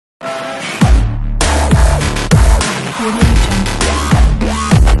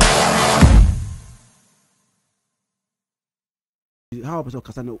how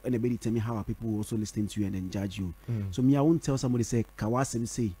person anybody tell me how people also listening to you and then judge you. So me, I won't tell somebody say Kawasem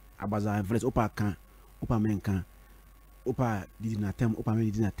say about Zion Felix, Opa can, Opa men can, Opa did not tem, Opa men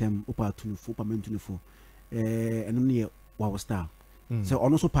did not tem, Opa 24, Opa men 24. And only wow star. So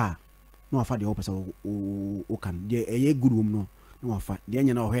also pa no afa the opposite o can. There a good woman no afa. There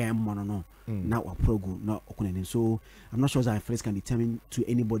you know here no now a progo no okunen. So I'm not sure Zion Felix can determine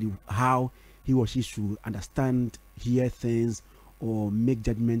to anybody how he or she should understand, hear things, or make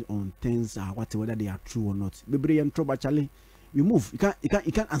judgment on things, whether they are true or not. Maybe and trouble, Charlie. We move.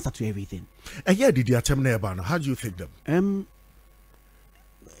 You can't answer to everything. And yeah, did you attempt nearby? How do you think them?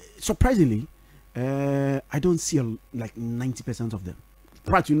 Surprisingly, I don't see like 90% of them.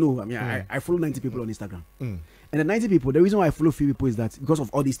 But I mean, I follow 90 people on Instagram, and the 90 people. The reason why I follow few people is that because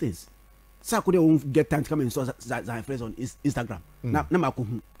of all these things. So I couldn't get time to come and saw Zion Felix on Instagram. Now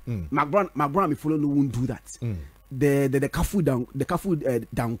my brother me follow no won't do that. The kafu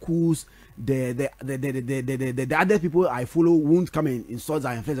down cools, the other people I follow won't come and insult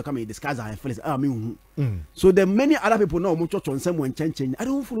Zion Felix or come and discuss Zion Felix. So the many other people now much on someone change. I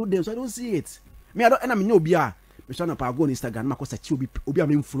don't follow them, so I don't see it. Me I don't, and I mean no bia. Me trying to go on Instagram. Ma cause obi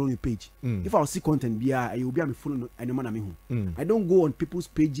am follow your page. If I see content bia, you be am follow anyone am I don't go on people's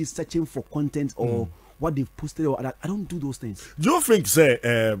pages searching for content or what they've posted or that. I don't do those things. Do you think say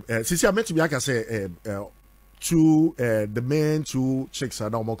since I meant to be, I can say the main two chicks are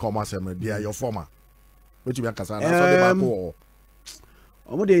now more common. They are your former. Which you can say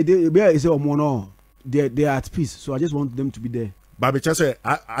they are at peace. So I just want them to be there. But just say,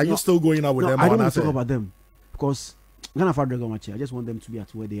 are you still going out with them? I don't want to talk about them because I just want them to be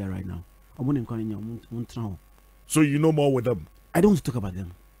at where they are right now. So you know more with them. I don't want to talk about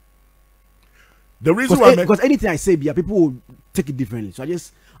them. The reason why because anything I say, people will take it differently. So I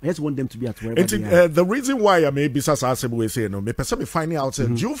just want them to be at wherever they are. The reason why I may be such as we say no, me person finding out.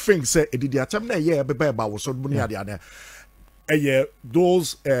 Do you think say did the attempt na yeah be about so money there?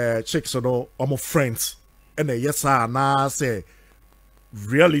 Those chicks are no friends, and yes na say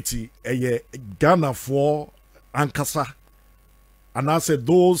reality Ghana for Ankasa. And I said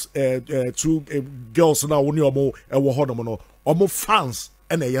those two girls now only almost fans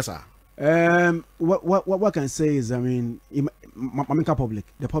and yes sir. What I can say is, I mean, public.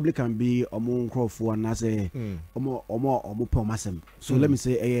 The public can be among Crawford and I say masem. So let me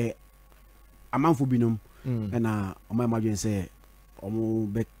say a man for binum and my imagine say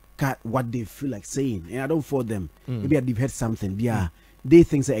what they feel like saying, and I don't for them. Maybe they've heard something. They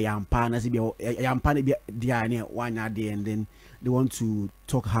think say I am pan as and then they want to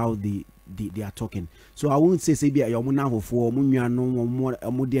talk how they are talking. So I won't say be your muna for no more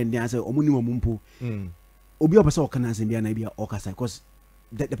and answer or mumpo. Obi a person can answer be an idea or casa because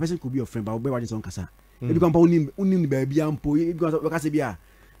the person could be your friend, but be what is on casa. If you come only baby ampo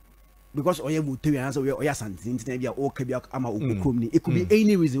because or you will tell you answer or yes something be okay ama it could be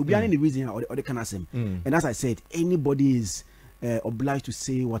any reason, it could be any reason or the can answer. And as I said, anybody is obliged to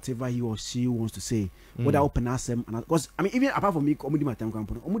say whatever he or she wants to say without open ask them. Because I mean, even apart from me,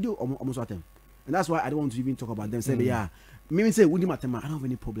 and that's why I don't want to even talk about them. Say, me say, I don't have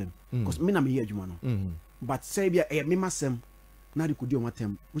any problem because me I'm here, but say, me masem now you could do my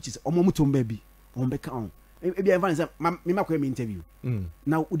term, which is omomutum baby on back on. Maybe I say, me make interview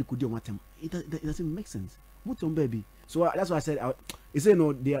now. Would you could do my term? It doesn't make sense. Mutum baby. So that's why I said, it's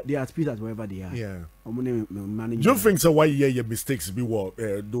no, they are at peace at wherever they are. Yeah. Do you think so? Why your mistakes be what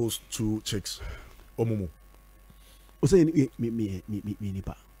those two chicks? Omomo. Also, me.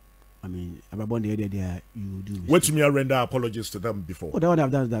 I mean, about the idea there, you do. What to me, I render apologies to them before. Oh, that one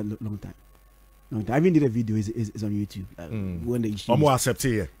I've done that long time. I even did a video. Is on YouTube. When the issue. I'm more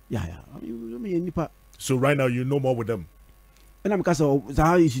accepted. Yeah. I mean, so right now you know more with them. And I'm because of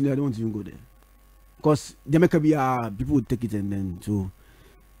how you should. I don't want to even go there. Because there may be people would take it and then so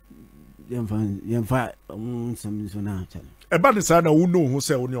something so now. About the son who know who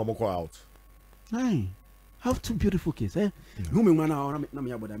say when you go out. I have two beautiful kids. Who me man or not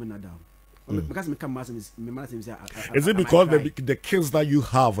me about I'm not down. Because me come is it because the kids that you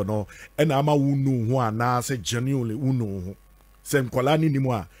have and I'm a who know who are now say genuinely who know same kolani ni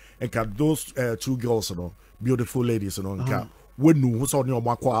moi and those two girls beautiful ladies when who saw you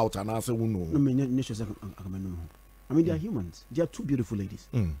out and I say who know. I mean they are humans. They are two beautiful ladies.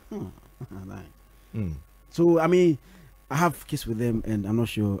 So I mean I have kids with them and I'm not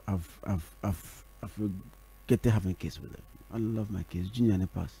sure I've get to having kids with them. I love my kids, Junior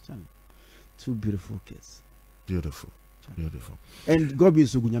and Pass. Two beautiful kids. Beautiful. And God be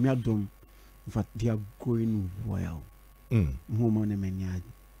so good. In fact, they are going well.